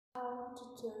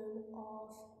turn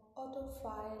off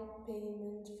autofile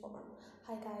payment form.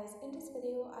 Hi guys, in this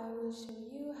video I will show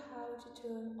you how to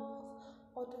turn off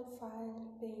autofile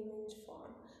payment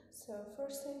form. So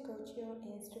first thing, go to your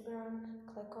Instagram,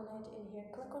 click on it. In here,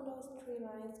 click on those three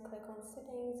lines, click on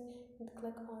settings and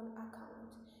click on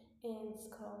account, and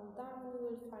scroll down. You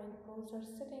will find browser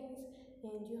settings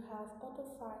and you have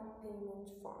autofile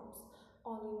payment forms.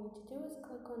 All you need to do is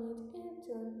click on it and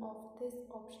turn off this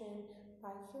option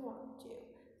like you want to.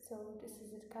 So this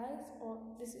is it guys, or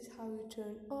this is how you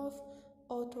turn off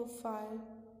autofile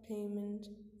payment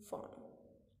form.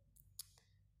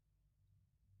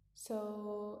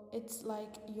 So it's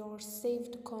like your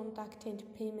saved contact and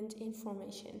payment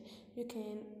information. You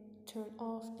can turn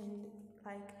off and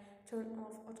turn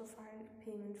off autofile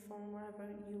payment form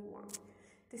wherever you want.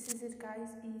 This is it guys,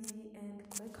 easy and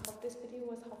quick. Hope this video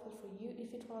was helpful for you.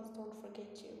 If it was, don't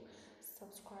forget to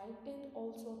subscribe and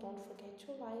also don't forget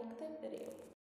to like the video.